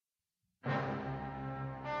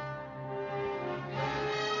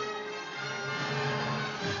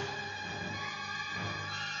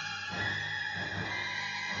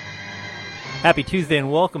Happy Tuesday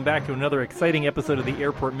and welcome back to another exciting episode of the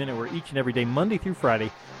Airport Minute, where each and every day, Monday through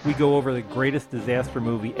Friday, we go over the greatest disaster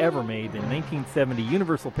movie ever made, the 1970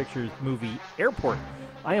 Universal Pictures movie Airport.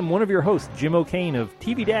 I am one of your hosts, Jim O'Kane of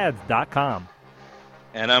TVDads.com.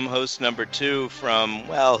 And I'm host number 2 from,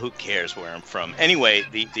 well, who cares where I'm from. Anyway,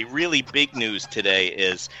 the really big news today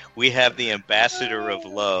is we have the ambassador of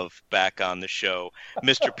love back on the show,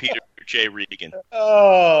 Mr. Peter J. Regan.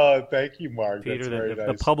 Oh, thank you, Mark. Peter, That's very nice.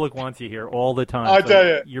 The public wants you here all the time. I'll tell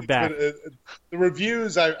you, you're back. The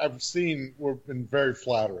reviews I've seen have been very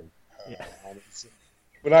flattering. Yeah.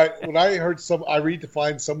 When I heard I read to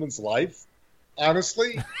find someone's life,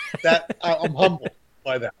 honestly, that I'm humbled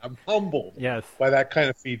by that. I'm humbled by that kind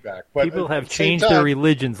of feedback. But people have changed their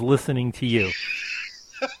religions listening to you.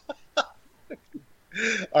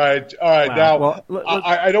 All right. Wow. Now,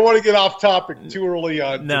 I don't want to get off topic too early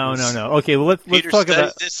on. No. Okay, well, let's talk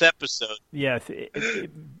about this episode. Yes,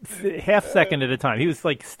 half second at a time. He was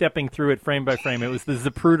like stepping through it frame by frame. It was the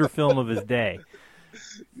Zapruder film of his day.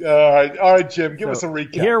 All right, Jim, give us a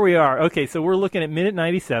recap. Here we are. Okay, so we're looking at minute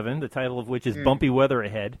 97, the title of which is Bumpy Weather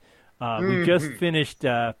Ahead. We just finished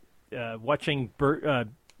watching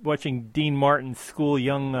Dean Martin school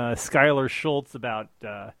young Skylar Schultz about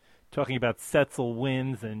talking about Setzel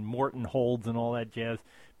wins and Morton holds and all that jazz,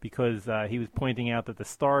 because he was pointing out that the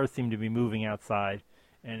stars seemed to be moving outside,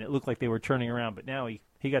 and it looked like they were turning around, but now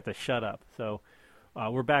he got to shut up. So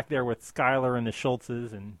we're back there with Skylar and the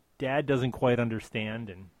Schultzes, and Dad doesn't quite understand,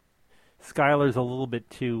 and Skylar's a little bit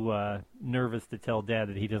too nervous to tell Dad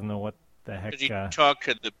that he doesn't know what the heck. He talked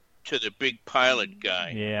to the big pilot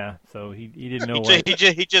guy. Yeah, so he didn't know.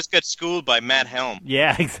 He just got schooled by Matt Helm.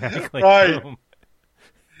 Yeah, exactly. Right.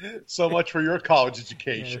 So much for your college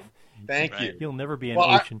education. Yes. Thank you. He'll never be an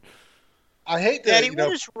ocean. I hate that. Daddy, what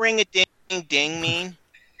does ring-a-ding-ding mean?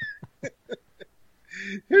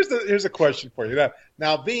 Here's a question for you.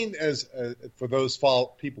 Now being as for those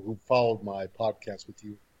people who followed my podcast with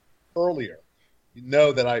you earlier, you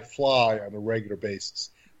know that I fly on a regular basis.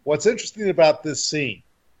 What's interesting about this scene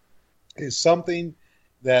is something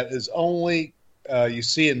that is only you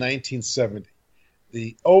see in 1970.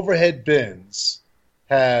 The overhead bins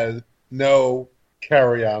had no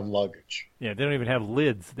carry-on luggage. Yeah, they don't even have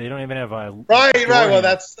lids. They don't even have a right. Well,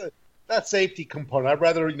 that's that safety component. I'd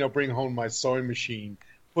rather bring home my sewing machine,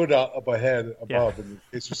 put up ahead above in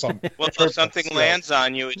case there's something. Well, if something lands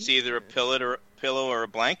on you, it's either a pillow or a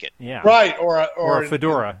blanket. Yeah. Right, or a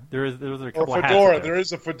fedora. There's a couple of fedora. There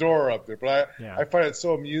is a fedora up there, but I find it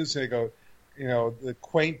so amusing. I go, the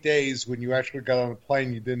quaint days when you actually got on a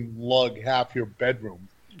plane, you didn't lug half your bedroom.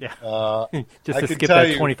 Yeah, just to skip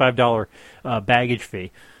that $25 baggage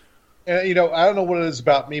fee. And I don't know what it is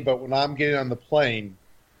about me, but when I'm getting on the plane,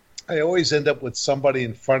 I always end up with somebody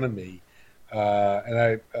in front of me,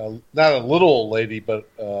 and not a little old lady, but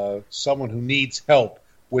someone who needs help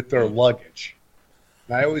with their luggage.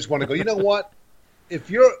 And I always want to go, you know what? If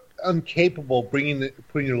you're incapable of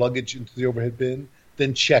putting your luggage into the overhead bin,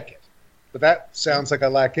 then check it. But that sounds like I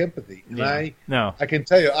lack empathy. And I can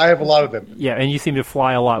tell you, I have a lot of empathy. Yeah, and you seem to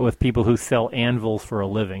fly a lot with people who sell anvils for a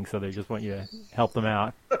living, so they just want you to help them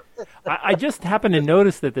out. I just happened to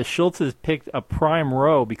notice that the Schultzes picked a prime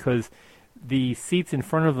row because the seats in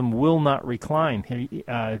front of them will not recline.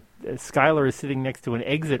 Skylar is sitting next to an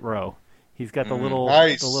exit row. He's got the little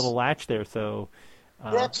latch there, so...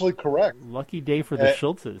 You're absolutely correct. Lucky day for the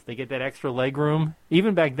Schultzes. They get that extra leg room.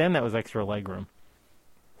 Even back then, that was extra leg room.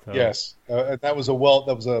 So, yes, that was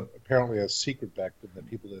apparently a secret back then that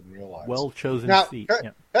people didn't realize. Well chosen seat.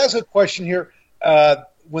 That's a question here.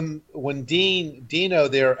 When Dino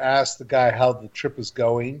there asked the guy how the trip is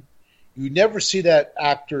going, you never see that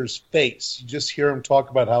actor's face. You just hear him talk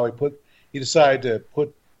about how he decided to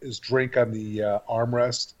put his drink on the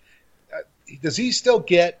armrest. Does he still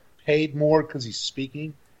get paid more because he's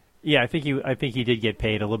speaking? Yeah, I think he did get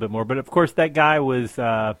paid a little bit more, but of course that guy was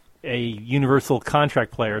a Universal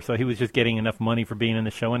contract player, so he was just getting enough money for being in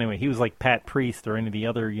the show anyway. He was like Pat Priest or any of the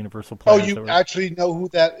other Universal players. Oh, you actually know who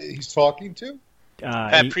that he's talking to?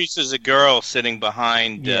 Pat Priest is a girl sitting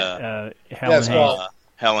behind Helen Hayes.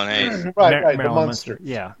 Helen Hayes. Right, the Munster.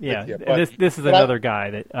 Yeah. This is another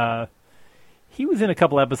guy that he was in a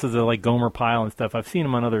couple episodes of like Gomer Pyle and stuff. I've seen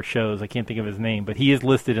him on other shows. I can't think of his name, but he is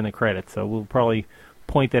listed in the credits, so we'll probably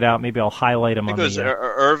point that out. Maybe I'll highlight him on the... I think it was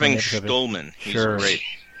Irving Stolman. He's great.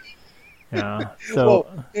 Yeah. So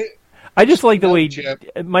I just like the way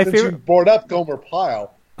my favorite. You brought up Gomer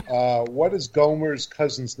Pyle. What is Gomer's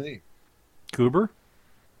cousin's name? Goober.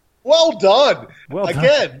 Well done.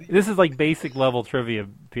 Again. This is like basic level trivia,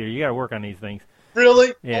 Peter. You got to work on these things.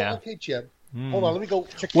 Really? Yeah. Oh, okay, Jim. Hold on. Let me go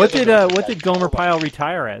check. What did Gomer Pyle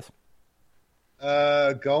retire as?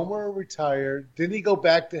 Gomer retired. Didn't he go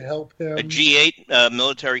back to help him? A G8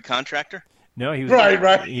 military contractor? No, he was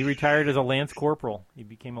Right. He retired as a lance corporal. He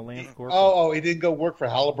became a lance corporal. Oh, he didn't go work for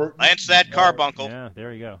Halliburton. Lance that carbuncle. Yeah,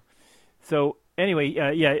 there you go. So anyway,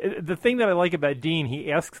 the thing that I like about Dean,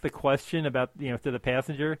 he asks the question about to the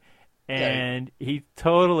passenger, and he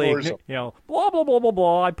totally blah blah blah blah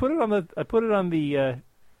blah. I put it on the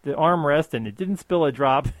armrest, and it didn't spill a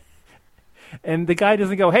drop. And the guy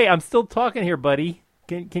doesn't go, "Hey, I'm still talking here, buddy.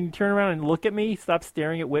 Can you turn around and look at me? Stop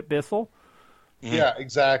staring at Whit Bissell." Mm-hmm. Yeah,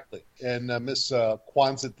 exactly. And Miss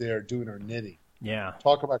Quonset there doing her knitting. Yeah.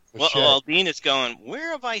 Talk about cliche. Well, Dean is going,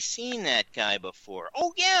 where have I seen that guy before?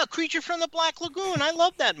 Oh, yeah, Creature from the Black Lagoon. I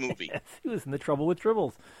love that movie. Yes, he was in The Trouble with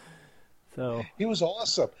Tribbles. So he was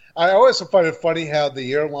awesome. I always find it funny how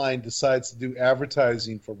the airline decides to do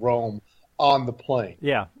advertising for Rome on the plane.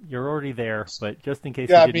 Yeah, you're already there, but just in case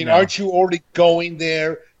Yeah, you didn't know. Aren't you already going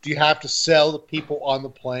there? Do you have to sell the people on the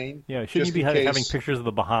plane? Yeah, shouldn't you be having pictures of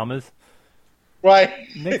the Bahamas? Right.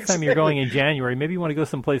 Next time you're going in January, maybe you want to go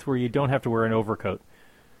someplace where you don't have to wear an overcoat.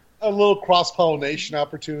 A little cross-pollination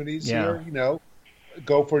opportunities here,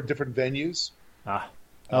 go for different venues. Oh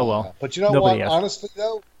well. But you know Nobody what? asked. Honestly,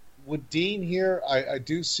 though, with Dean here, I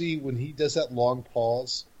do see when he does that long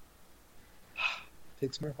pause,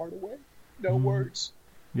 takes my heart away. No words.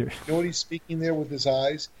 You know what he's speaking there with his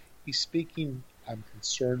eyes? He's speaking, I'm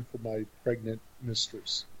concerned for my pregnant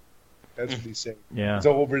mistress. That's what he's saying. Yeah. It's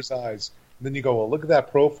all over his eyes. And then you go, well, look at that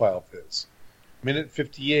profile of his. Minute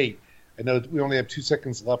 58. I know we only have 2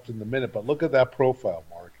 seconds left in the minute, but look at that profile,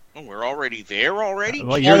 Mark. Oh, we're already there already?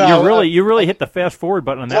 Well, you really hit the fast forward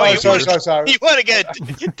button on that. Sorry. You want to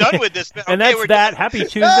get done with this? And okay, that's that. Happy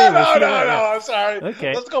Tuesday. No, I'm sorry.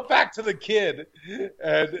 Okay. Let's go back to the kid.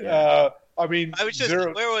 And I was just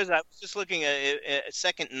where was I? I was just looking at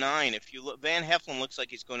second 9. If you look, Van Heflin looks like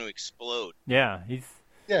he's going to explode. Yeah, he's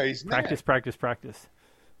practice.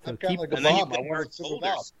 So and then you put Mark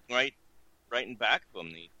Holders right in back of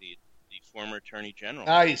him, the former Attorney General.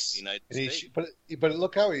 Nice. Of the United States. But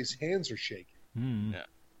look how his hands are shaking. Mm. Yeah.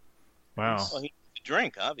 Wow. Well, he needs to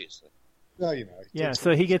drink, obviously. Well,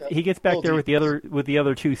 so he gets back there with the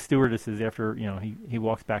other 2 stewardesses after he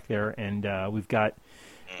walks back there, and we've got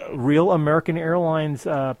real American Airlines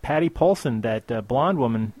Patty Paulson. That blonde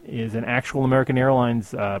woman is an actual American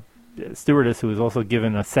Airlines stewardess who was also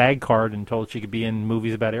given a SAG card and told she could be in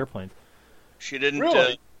movies about airplanes. She didn't.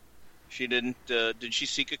 Really? She didn't. Did she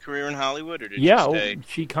seek a career in Hollywood, or did she stay?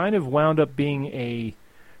 She kind of wound up being a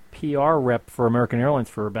PR rep for American Airlines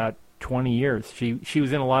for about 20 years. She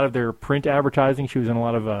was in a lot of their print advertising. She was in a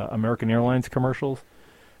lot of American Airlines commercials,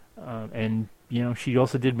 and she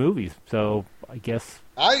also did movies. So I guess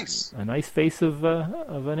a nice face of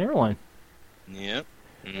an airline. Yep.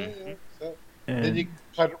 Mm-hmm. Yeah. So, then you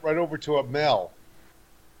cut it right over to a Mel.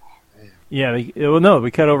 Yeah,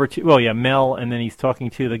 we cut over to Mel, and then he's talking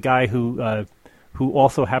to the guy who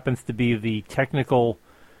also happens to be the technical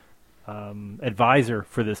advisor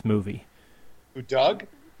for this movie. Who, Doug?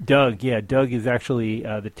 Doug is actually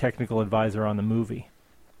the technical advisor on the movie.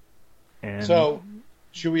 And so,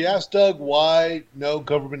 should we ask Doug why no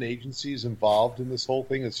government agency is involved in this whole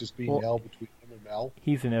thing? It's just being held between him and Mel.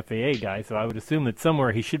 He's an FAA guy, so I would assume that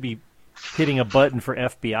somewhere he should be hitting a button for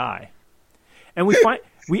FBI. And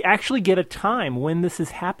we actually get a time when this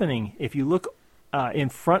is happening. If you look in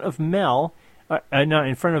front of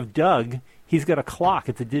in front of Doug, he's got a clock.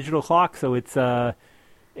 It's a digital clock, so it's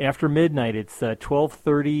after midnight. It's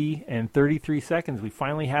 12:30 and 33 seconds. We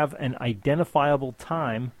finally have an identifiable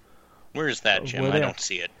time. Where is that, Jim? I don't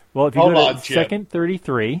see it. Well, if you go to second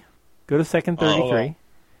 33, go to second 33.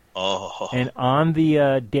 Oh. And on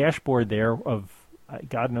the dashboard there of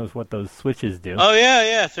God knows what those switches do. Oh,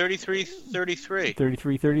 yeah, 33, 33.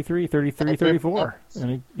 33, 33, 33, 34.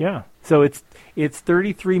 And so it's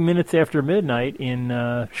 33 minutes after midnight in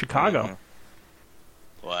Chicago.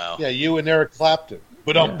 Mm-hmm. Wow. Yeah, you and Eric Clapton.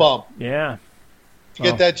 Bump. Yeah. Did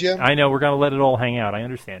you get that, Jim? I know, we're going to let it all hang out. I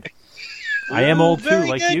understand. I am old, too,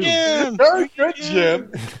 like you. Jim. Very good,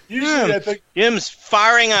 Jim. Usually, I think Jim's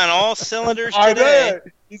firing on all cylinders today.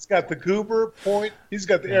 He's got the Goober point. He's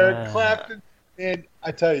got the Eric Clapton. And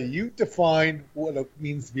I tell you, you defined what it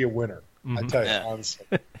means to be a winner. Mm-hmm. I tell you, honestly.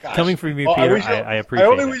 Gosh. Coming from you, Peter, I appreciate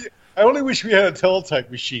it. I only wish we had a teletype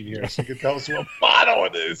machine here so you could tell us what motto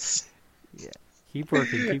it is. Yeah. Keep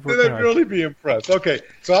working Then I'd really be impressed. Okay,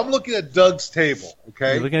 so I'm looking at Doug's table,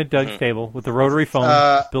 okay? You're looking at Doug's table with the rotary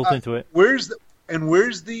phone built into it. Where's the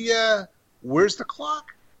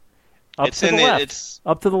clock? Up to the left.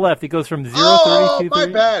 Up to the left. It goes from 0:32. Oh, my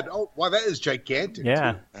bad. Oh, wow, that is gigantic.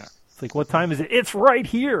 Yeah. Too. It's like, what time is it? It's right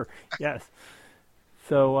here. Yes.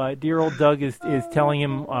 So dear old Doug is telling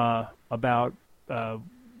him about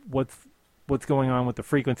what's going on with the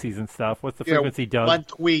frequencies and stuff. What's the frequency, Doug? One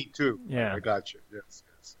tweet too. Yeah, I got you. Yes.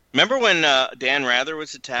 Remember when Dan Rather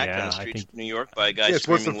was attacked on the streets of New York by a guy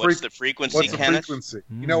screaming, "What's the frequency, What's the Kenneth?" frequency?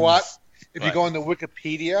 You know what? If you go into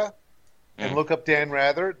Wikipedia and look up Dan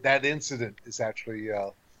Rather, that incident is actually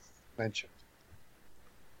mentioned.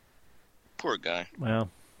 Poor guy. Well,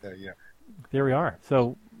 yeah. There we are.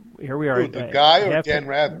 So here we are. Who, the guy or Dan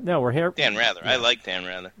Rather? No, we're here. Dan Rather. Yeah. I like Dan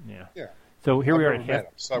Rather. Yeah. So here we are.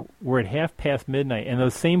 We're at midnight, and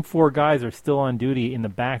those same four guys are still on duty in the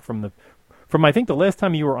back from I think the last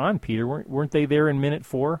time you were on, Peter. Weren't they there in minute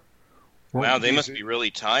 4? Wow, they must be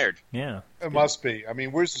really tired. Yeah, it must be. I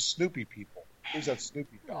mean, where's the Snoopy people? Where's that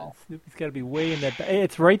Snoopy doll? Snoopy's got to be way in that.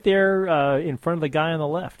 It's right there in front of the guy on the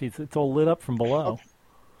left. It's all lit up from below.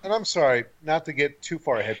 And I'm sorry, not to get too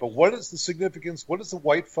far ahead, but what is the significance? What does the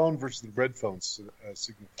white phone versus the red phone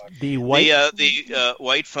signify? The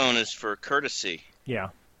white phone is for courtesy. Yeah.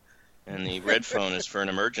 And the red phone is for an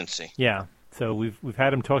emergency. Yeah. So we've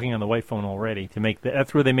had him talking on the white phone already to make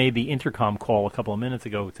that's where they made the intercom call a couple of minutes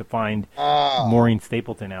ago to find Maureen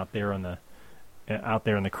Stapleton out there in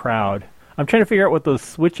the crowd. I'm trying to figure out what those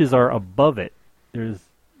switches are above it.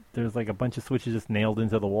 There's like a bunch of switches just nailed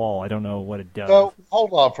into the wall. I don't know what it does. So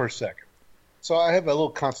hold on for a second. So I have a little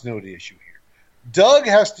continuity issue here. Doug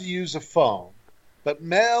has to use a phone, but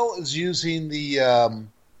Mel is using the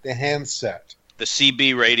handset. The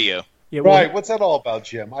CB radio. Yeah, well, right. What's that all about,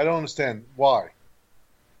 Jim? I don't understand. Why?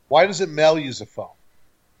 Why doesn't Mel use a phone?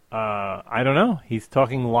 I don't know. He's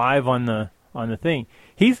talking live on the thing.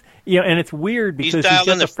 He's and it's weird because he's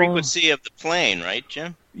dialing the frequency of the plane, right,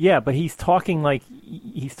 Jim? Yeah, but he's talking like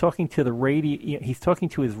he's talking to the radio. He's talking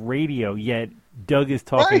to his radio, yet Doug is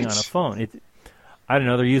talking on a phone. I don't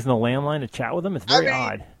know. They're using a landline to chat with him. It's very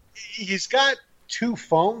odd. He's got 2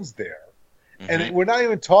 phones there, and we're not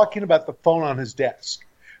even talking about the phone on his desk.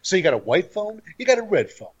 So you got a white phone, you got a red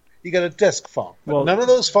phone, you got a desk phone. But none of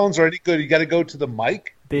those phones are any good. You got to go to the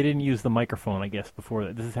mic. They didn't use the microphone, I guess, before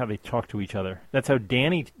that. This is how they talk to each other. That's how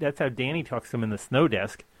Danny talks to him in the snow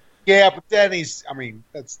desk. Yeah, but Danny's. I mean,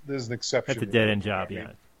 there's an exception. That's a dead end job. Yeah.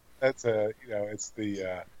 That's it's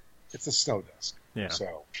the snow desk. Yeah.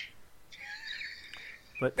 So.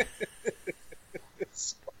 But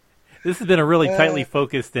this has been a really tightly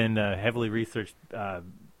focused and heavily researched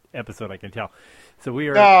episode. I can tell. So we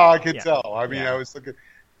are. No, I can tell. I mean, I was looking.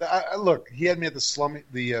 Look, he had me at the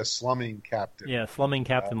slumming captain. Yeah, slumming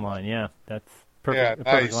captain line. Yeah, that's perfect.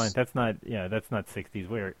 Yeah, perfect line. That's not 60s.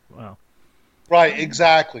 Weird. Wow. Right.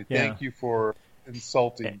 Exactly. Yeah. Thank you for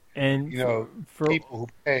insulting. And for people who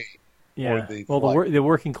pay. Yeah. For the the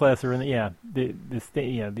working class are in the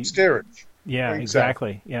steerage. Yeah.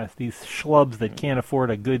 Exactly. Yes. These schlubs that can't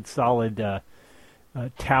afford a good solid.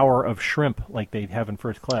 Tower of shrimp like they have in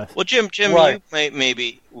first class. Well, Jim, right. You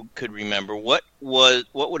maybe could remember what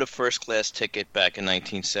would a first class ticket back in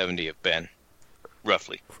 1970 have been,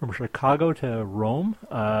 roughly? From Chicago to Rome?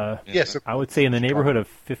 Yes, I would say in the neighborhood of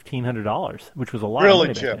 $1,500, which was a lot.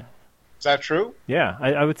 Really, Jim? Is that true? Yeah,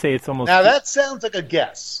 I would say it's almost. Now that sounds like a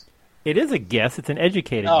guess. It is a guess. It's an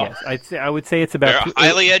educated guess. I would say it's about. They're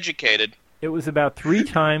highly educated. It was about 3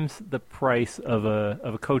 times the price of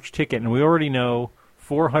a coach ticket, and we already know.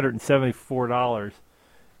 $474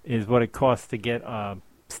 is what it costs to get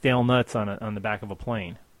stale nuts on the back of a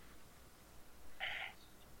plane.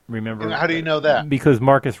 Remember? And how do you know that? Because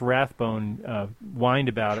Marcus Rathbone whined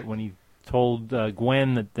about it when he told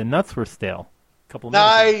Gwen that the nuts were stale. A couple of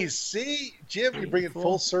minutes ago. See, Jim, you bring it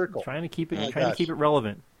full circle. Trying to keep it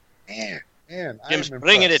relevant. Man, Jim's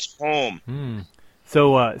bringing it home.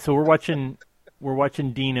 So we're watching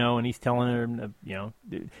Dino, and he's telling him,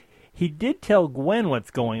 He did tell Gwen what's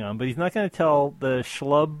going on, but he's not going to tell the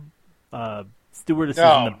schlub stewardesses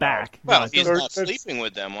in the back. Well, he's not sleeping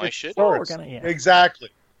with them. Why should he? Exactly.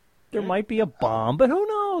 There might be a bomb, but who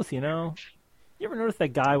knows, You ever notice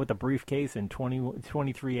that guy with the briefcase in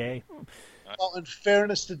 23A? Well, in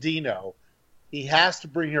fairness to Dino, he has to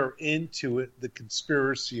bring her into the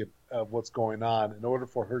conspiracy of what's going on in order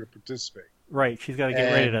for her to participate. Right, she's got to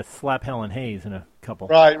get ready to slap Helen Hayes in a couple.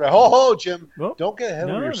 Right. Ho, Jim! Well, don't get ahead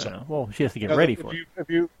of yourself. No. Well, she has to get ready for it.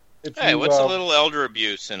 Hey, what's a little elder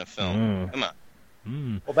abuse in a film? Come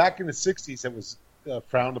on. Well, back in the '60s, it was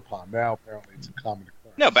frowned upon. Now, apparently, it's a common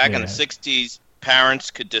occurrence. No, back in the '60s,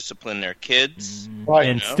 parents could discipline their kids. Right.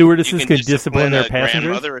 And stewardesses could discipline their passengers.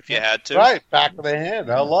 Grandmother if you had to. Right, back of the hand.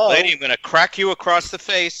 Hello, lady, I'm going to crack you across the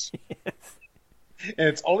face. Yes. And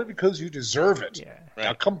it's only because you deserve it. Yeah. Right.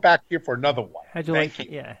 Now come back here for another one. How'd you like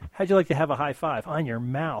to have a high five on your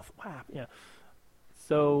mouth? Wow. Yeah.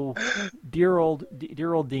 So, dear old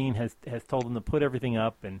Dean has told him to put everything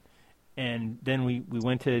up, and then we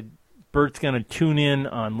went to. Bert's going to tune in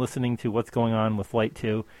on listening to what's going on with Flight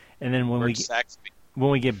 2, and then when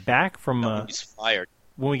we get back from he's fired.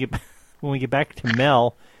 When we get back to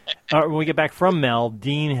Mel, when we get back from Mel,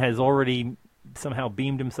 Dean has already somehow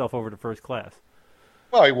beamed himself over to first class.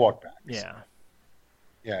 Well, he walked back. Yeah.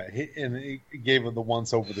 Yeah, he gave him the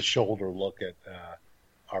once over the shoulder look at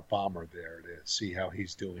our bomber there to see how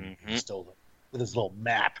he's doing. He's still with his little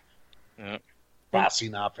map,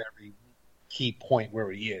 crossing off every key point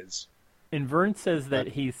where he is. And Vern says that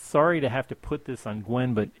he's sorry to have to put this on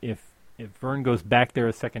Gwen, but if Vern goes back there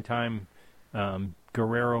a second time,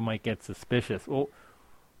 Guerrero might get suspicious. Well,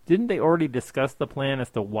 didn't they already discuss the plan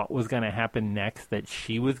as to what was going to happen next, that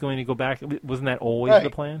she was going to go back? Wasn't that always the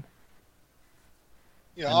plan?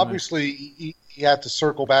 Yeah, obviously he had to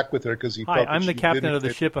circle back with her because he felt I'm the captain of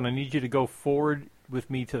the ship, and I need you to go forward with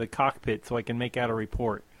me to the cockpit so I can make out a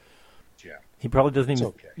report. Yeah. He probably doesn't even...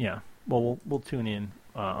 okay. Yeah. Well, we'll tune in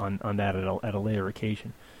on that at a later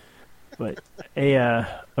occasion. But a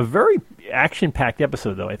very action-packed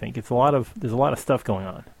episode, though. I think there's a lot of stuff going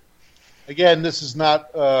on. Again, this is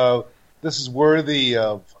not this is worthy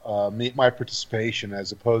of my participation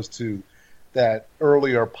as opposed to that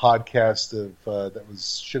earlier podcast that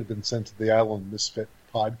should have been sent to the Island Misfit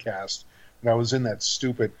podcast when I was in that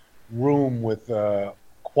stupid room with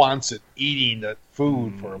Quonset eating that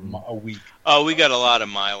food for a week. Oh, we got a lot of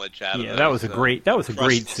mileage out of it. Yeah, that was a great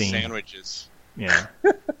scene. Sandwiches. Yeah,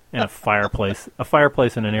 and a fireplace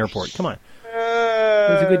in an airport. Come on,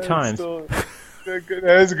 those are good times.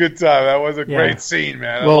 That was a good time. That was a great scene,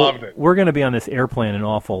 man. I loved it. We're going to be on this airplane an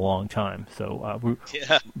awful long time, so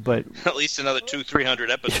but at least another 200-300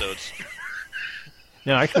 episodes.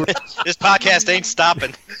 No, actually, this podcast ain't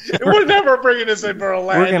stopping. We're never bringing this in for a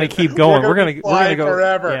land. We're going to keep going. We're going to go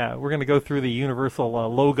forever. Yeah, we're going to go through the Universal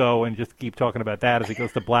logo and just keep talking about that as it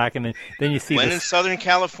goes to black, and then you see. When in Southern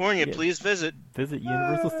California, please visit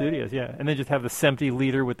Universal Studios. Yeah, and then just have the SEMTI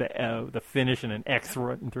leader with the finish and an X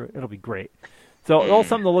running through it. It'll be great. So all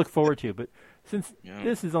something to look forward to. But since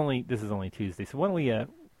this is only Tuesday, so why don't we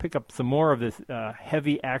pick up some more of this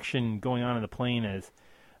heavy action going on in the plane as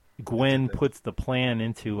Gwen puts the plan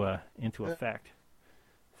into effect.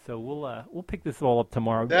 So we'll pick this all up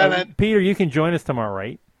tomorrow. Peter, you can join us tomorrow,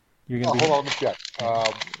 right? You're gonna hold on, let me check.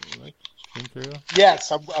 Through?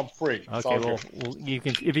 Yes, I'm free. Okay, well,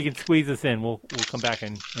 if you can squeeze us in, we'll come back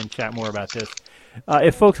and chat more about this.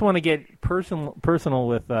 If folks want to get personal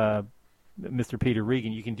with Mr. Peter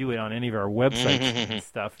Regan, you can do it on any of our websites and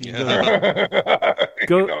stuff. You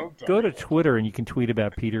can go to Twitter and you can tweet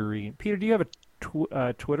about Peter Regan. Peter, do you have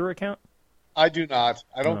a Twitter account? I do not.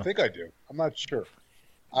 I don't think I do. I'm not sure.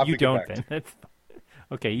 You don't then. That's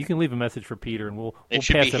okay. You can leave a message for Peter, and we'll it pass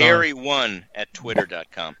should be it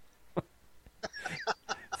Harry1@twitter.com.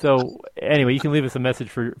 So anyway, you can leave us a message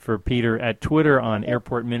for Peter at Twitter on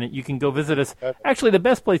Airport Minute. You can go visit us. Actually, the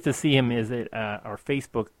best place to see him is at our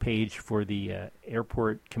Facebook page for the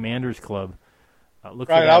Airport Commanders Club.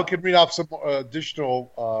 Right, I can read off some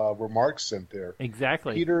additional remarks sent there.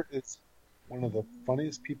 Exactly. Peter is one of the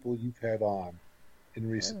funniest people you've had on in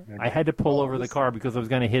recent memory. I had to pull over the car because I was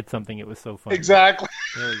going to hit something. It was so funny. Exactly.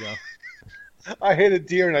 There we go. I hit a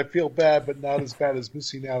deer and I feel bad, but not as bad as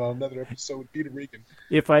missing out on another episode with Peter Regan.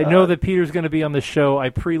 If I know that Peter's going to be on the show, I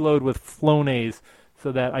preload with Flonase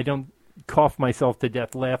so that I don't cough myself to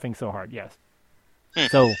death laughing so hard. Yes.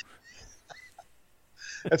 So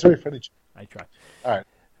that's very funny. I try. All right.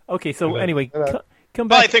 Okay. So anyway, come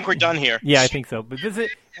back. Well, I think we're done here. Yeah, I think so. But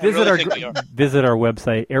visit our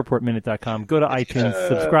website, airportminute.com. Go to iTunes,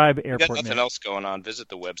 subscribe. We've got nothing else going on. Visit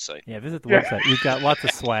the website. Yeah, visit the website. We've got lots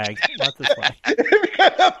of swag. We've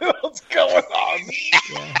got nothing else going on.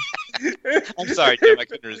 Yeah. I'm sorry, Jim. I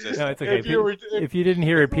couldn't resist. No, it's okay. If you didn't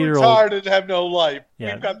hear it, Peter will... tired and have no life.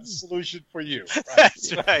 Yeah. We've got the solution for you. Right?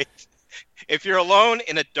 That's right. If you're alone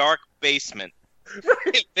in a dark basement,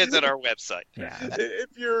 visit our website. Yeah.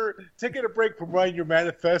 If you're taking a break from writing your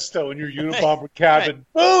manifesto in your Unabomber cabin,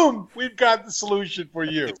 boom, we've got the solution for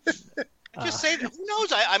you. Just saved. Who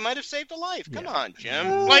knows? I might have saved a life. Come on,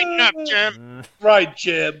 Jim. Lighten up, Jim. Right,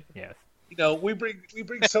 Jim. Yes. You know, we bring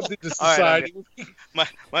something to society. Right,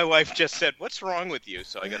 my wife just said, "What's wrong with you?"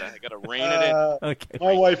 So I gotta rein it in. Okay.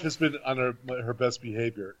 My wife has been on her best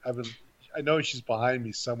behavior. I know she's behind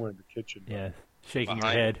me somewhere in the kitchen. Yeah. Shaking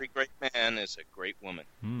Behind your head. Every great man is a great woman.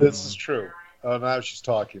 This is true. Oh, now she's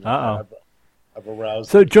talking. Uh-oh. I've aroused.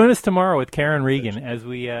 So join us tomorrow with Karen Regan as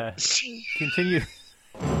we continue.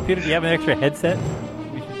 Peter, do you have an extra headset?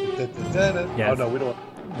 Yeah. Oh no, we don't.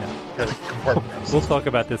 Got to compartmentalize. We'll talk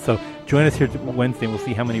about this. So join us here Wednesday. We'll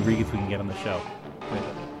see how many Regans we can get on the show.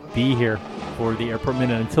 Be here for the Airport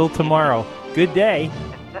Minute. Until tomorrow, good day.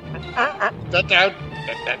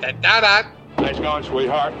 Nice going,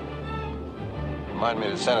 sweetheart. Remind me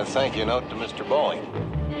to send a thank you note to Mr. Boeing.